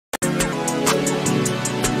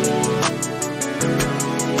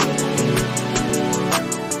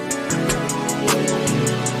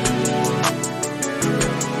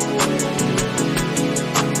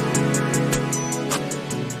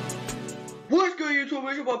YouTube?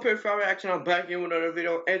 It's your boy Pit Reaction. I'm back in with another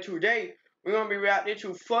video, and today we're gonna be reacting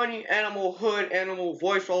to funny hood animal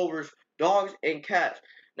voiceovers, dogs and cats.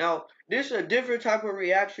 Now, this is a different type of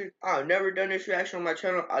reaction. I've never done this reaction on my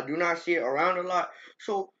channel. I do not see it around a lot.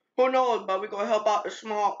 So who knows? But we're gonna help out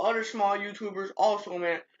the other small YouTubers also,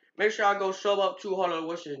 man. Make sure I go sub up to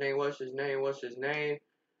what's his name?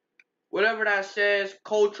 Whatever that says,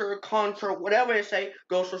 culture, contra, whatever it say,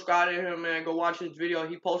 go subscribe to him, man. Go watch his video.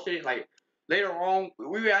 He posted it like later on.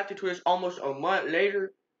 We reacted to this almost a month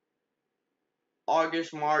later.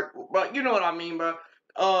 August, March, but you know what I mean, bro.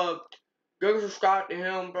 Go subscribe to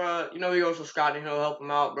him, bro. You know you go subscribe to him, help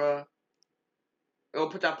him out, bro. We're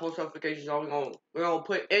gonna put that post notifications on. We're gonna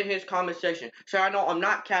put in his comment section. So I know I'm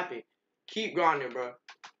not capping. Keep grinding, bro.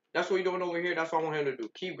 That's what we doing over here. That's what I want him to do.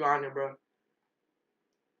 Keep grinding, bro.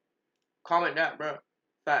 Comment that, bro.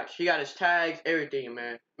 Facts. He got his tags, everything,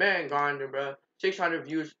 man. Man, grinding, bro. 600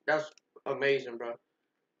 views. That's amazing, bro.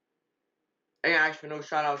 Ain't asked for no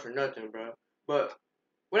shout outs or nothing, bro. But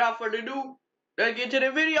without further ado, let's get to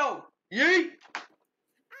the video. Yee! I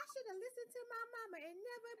should have listened to my mama and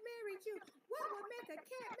never married you. What would make a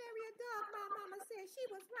cat marry a dog? My mama said she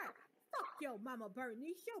was right. Fuck your mama,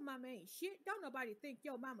 Bernice. Your mama ain't shit. Don't nobody think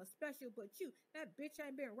your mama special but you. That bitch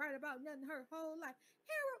ain't been right about nothing her whole life.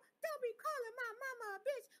 Harold, don't be calling my mama a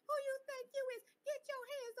bitch. Who you think you is? Get your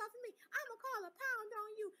hands off of me. I'ma call a pound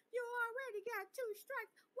on you. You already got 2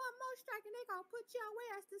 strikes. One more strike and they gonna put your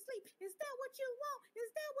ass to sleep. Is that what you want?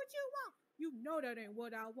 Is that what you want? You know that ain't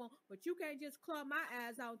what I want, but you can't just club my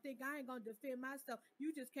ass out and think I ain't gonna defend myself.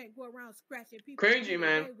 You just can't go around scratching people. Cringy,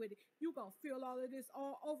 man. With it. You gonna feel all of this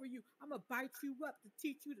all over you. I'm gonna bite you up to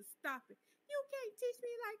teach you to stop it. You can't teach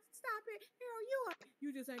me like stop it. Harold,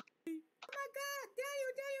 you just ain't. Oh my God,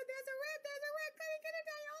 Daniel, there's a red, come and get it,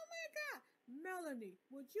 Daniel. Oh my God. Melanie,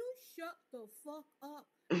 would you shut the fuck up?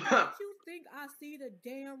 Don't you think I see the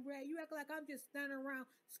damn rat? You act like I'm just standing around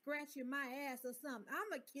scratching my ass or something.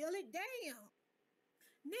 I'ma kill it, damn.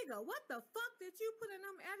 Nigga, what the fuck did you put in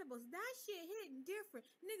them edibles? That shit hitting different.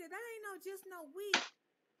 Nigga, that ain't no just no weed.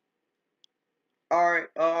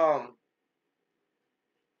 Alright,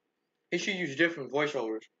 he should use different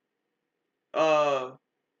voiceovers.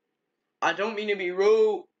 I don't mean to be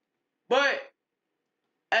rude, but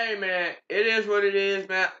hey, man, it is what it is,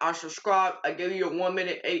 man. I subscribe. I give you a 1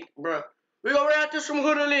 minute 8, bro. We gonna react to some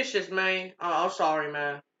hoodalicious, man. I'm sorry,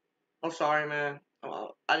 man. I'm sorry, man.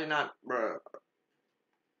 I did not, bro.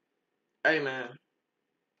 Hey, man.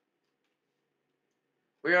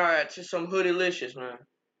 We are at to some hoodalicious, man.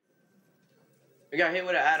 We got hit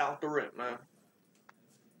with an ad off the rip, man.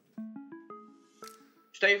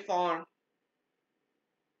 State Farm.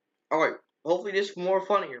 Alright, hopefully this is more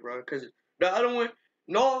funnier, bro. Cause the other one.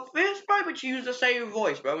 No offense, bro, but you use the same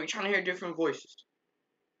voice, bro. We trying to hear different voices.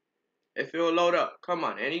 If it'll load up, come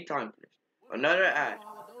on, anytime, please. Another ad.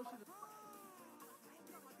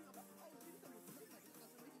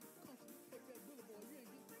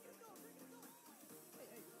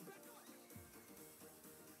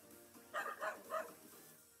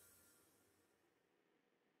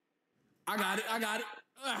 I got it.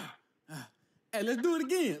 Hey, let's do it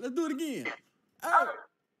again. Hey,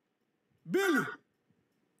 Billy.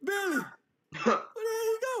 Where the hell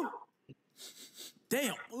he go?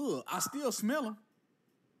 Damn, I still smell him.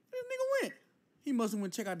 Where this nigga went? He must have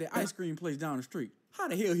went check out that ice cream place down the street. How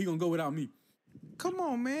the hell he gonna go without me? Come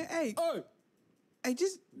on, man. Hey,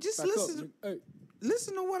 just listen.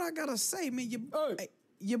 Listen to what I gotta say, man.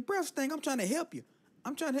 Your breath stink. I'm trying to help you.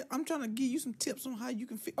 I'm trying to give you some tips on how you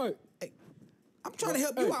can feel. Hey, I'm trying to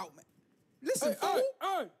help you out, man. Listen, fool.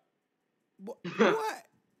 What?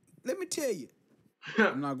 Let me tell you.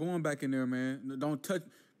 I'm not going back in there, man. Don't touch,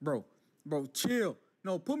 bro, chill.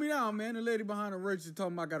 No, put me down, man. The lady behind the register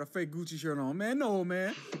talking about I got a fake Gucci shirt on. Man, no,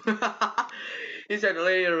 man. He said the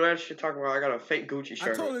lady in the register talking about I got a fake Gucci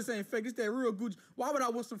shirt. I told her this ain't fake. This that real Gucci. Why would I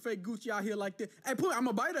want some fake Gucci out here like that? Hey, I'm going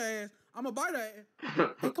to bite her ass.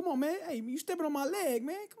 Hey, come on, man. Hey, you stepping on my leg,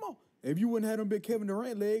 man. Come on. If you wouldn't have them big Kevin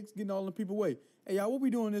Durant legs getting all them people away. Hey, y'all, what we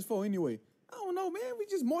doing this for anyway? I don't know, man. We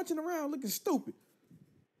just marching around looking stupid.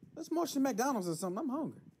 Let's march to McDonald's or something. I'm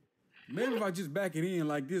hungry. Maybe if I just back it in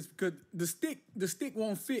like this, because the stick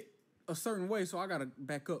won't fit a certain way, so I gotta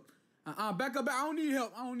back up. Back up. I don't need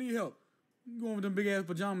help. You going with them big ass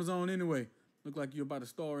pajamas on anyway. Look like you're about to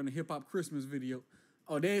star in a hip hop Christmas video.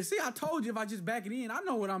 Oh, there. See, I told you if I just back it in, I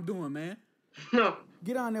know what I'm doing, man. No.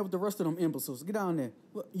 Get down there with the rest of them imbeciles. Get down there.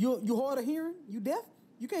 You hard of hearing? You deaf?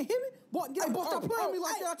 You can't hear me? Boy, stop playing me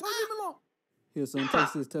like that. I told you leave me alone. Here, son,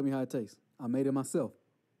 taste this. Tell me how it tastes. I made it myself.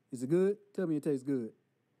 Is it good? Tell me it tastes good.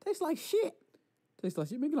 Tastes like shit. Tastes like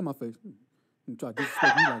shit. Man, get on my face. You try to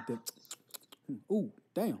disrespect me like that. Ooh,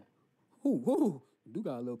 damn. Ooh. Do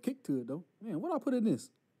got a little kick to it though. Man, what I put in this?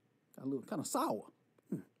 Got a little kind of sour.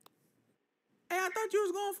 Hey, I thought you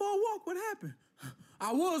was going for a walk. What happened?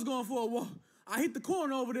 I was going for a walk. I hit the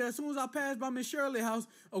corner over there. As soon as I passed by Miss Shirley's house,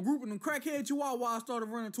 a group of them crackhead chihuahuas started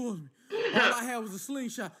running towards me. All I had was a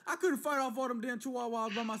slingshot. I couldn't fight off all them damn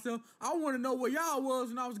chihuahuas by myself. I want to know where y'all was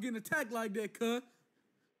when I was getting attacked like that, cuz.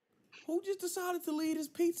 Who just decided to leave this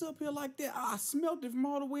pizza up here like that? I smelt it from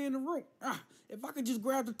all the way in the room. If I could just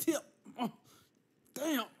grab the tip.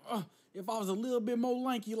 Damn. If I was a little bit more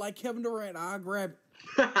lanky like Kevin Durant, I'd grab it.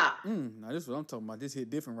 Now this is what I'm talking about. This hit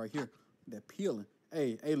different right here. That peeling.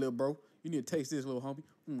 Hey, little bro. You need to taste this, little homie.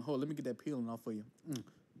 Hold on, let me get that peeling off for you.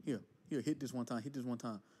 Here, hit this one time.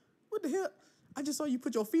 What the hell? I just saw you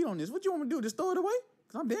put your feet on this. What you want me to do? Just throw it away?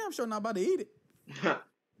 Because I'm damn sure not about to eat it.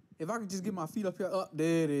 If I could just get my feet up here.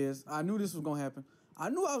 There it is. I knew this was going to happen. I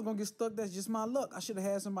knew I was going to get stuck. That's just my luck. I should have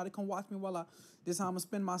had somebody come watch me while this how I'm going to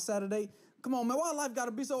spend my Saturday. Come on, man. Why life got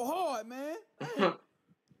to be so hard, man?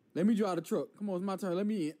 Let me drive the truck. Come on, it's my turn. Let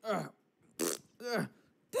me in.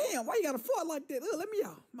 Damn, why you got to fart like that? Let me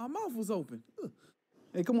out. My mouth was open.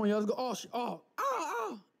 Hey, come on, y'all. Let's go.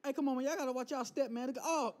 Hey, come on, man. Y'all got to watch y'all step, man.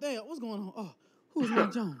 Oh, damn. What's going on? Who's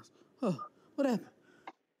Mike Jones? What happened?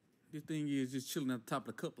 This thing is just chilling at the top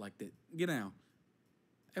of the cup like that. Get down.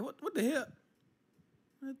 Hey, what the hell?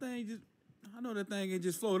 That thing just... I know that thing ain't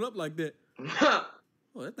just float up like that.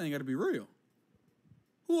 Oh, that thing got to be real.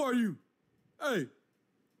 Who are you? Hey.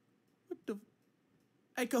 What the...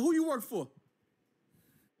 Hey, cuz, who you work for?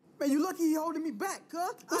 Man, you lucky he holding me back, cuz.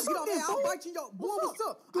 I'll get off there. I'll bite you. Boy, what's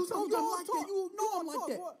up? Do something like that. You know I'm like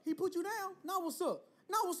that. He put you down? Now what's up?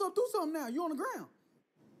 Do something now. You on the ground.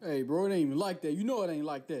 Hey, bro, it ain't even like that. You know it ain't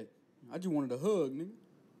like that. I just wanted a hug, nigga.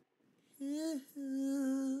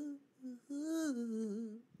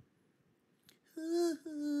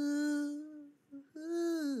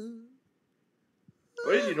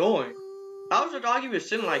 What is he doing? How is the dog even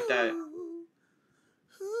sitting like that?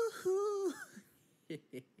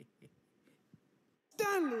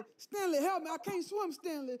 Stanley, help me. I can't swim,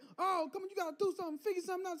 Stanley. Oh, come on, you gotta do something. Figure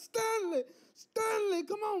something out. Stanley,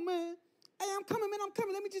 come on, man. Hey, I'm coming, man.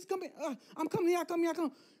 Let me just come in. I'm coming here.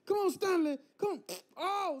 Come on, Stanley. Come on.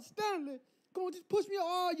 Oh, Stanley. Come on, just push me.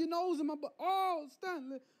 Oh, your nose in my butt. Oh,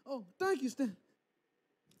 Stanley. Oh, thank you, Stanley.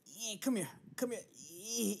 Yeah, come here.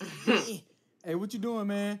 Hey, what you doing,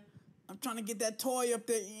 man? I'm trying to get that toy up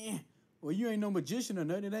there. Yeah. Well, you ain't no magician or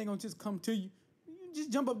nothing. It ain't gonna just come to you. You just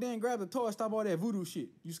jump up there and grab the toy. Stop all that voodoo shit.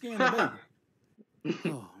 You scaring the baby.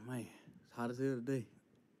 Oh, man. It's hot as hell today.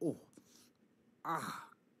 Oh.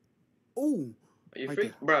 Oh. Are you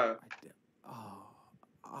freak, bro? Right there.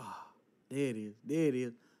 There it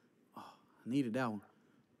is. Oh, I needed that one.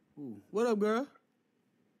 Ooh. What up, girl?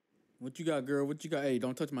 What you got, girl? What you got? Hey,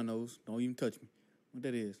 don't touch my nose. Don't even touch me. What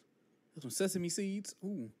that is? That's some sesame seeds.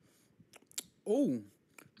 Ooh. Feel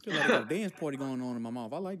like I got a dance party going on in my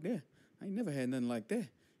mouth. I like that. I ain't never had nothing like that.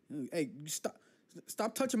 Hey,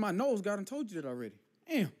 stop touching my nose. God, I told you that already.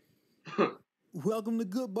 Damn. Welcome to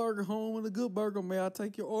Good Burger, home of the Good Burger. May I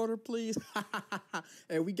take your order, please?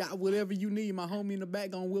 Hey, we got whatever you need. My homie in the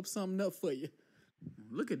back gonna whip something up for you.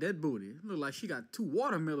 Look at that booty. Look like she got 2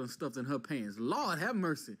 watermelon stuffed in her pants. Lord have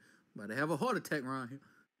mercy. About to have a heart attack around here.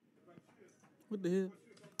 What the hell?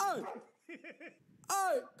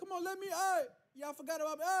 Hey, come on, let me. Hey, y'all forgot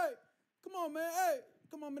about me. Hey, come on, man. Hey,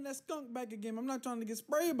 come on, man. That skunk back again. I'm not trying to get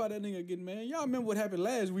sprayed by that nigga again, man. Y'all remember what happened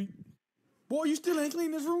last week? Boy, you still ain't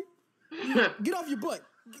clean this room? Get off your butt.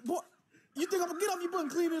 Boy, you think I'm gonna get off your butt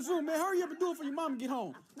and clean this room, man? Hurry up and do it for your mom and get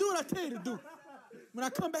home. Do what I tell you to do. When I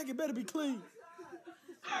come back, it better be clean.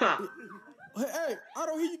 Hey, I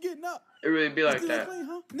don't hear you getting up. It really be like that. Clean,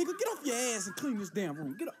 huh? Nigga, get off your ass and clean this damn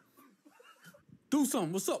room. Get up. Do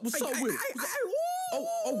something. What's up with it?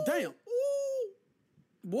 Oh, damn.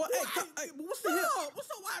 Boy, hey, what's the hell? What's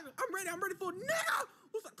up? I'm ready for a nigga.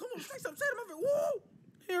 What's up? Come on, say something. Say to my face. Woo!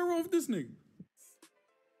 Hell wrong with this nigga.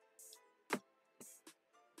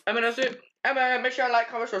 I mean, that's it. Hey, man, make sure you like,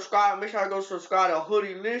 comment, subscribe. Make sure you go subscribe to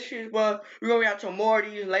Hoodie Licious, but we're going to have some more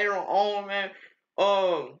of these later on, man.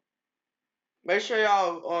 Make sure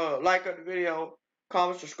y'all like the video,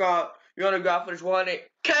 comment, subscribe. You only got for this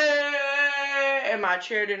 1K, and my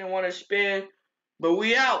chair didn't want to spin, but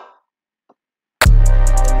we out.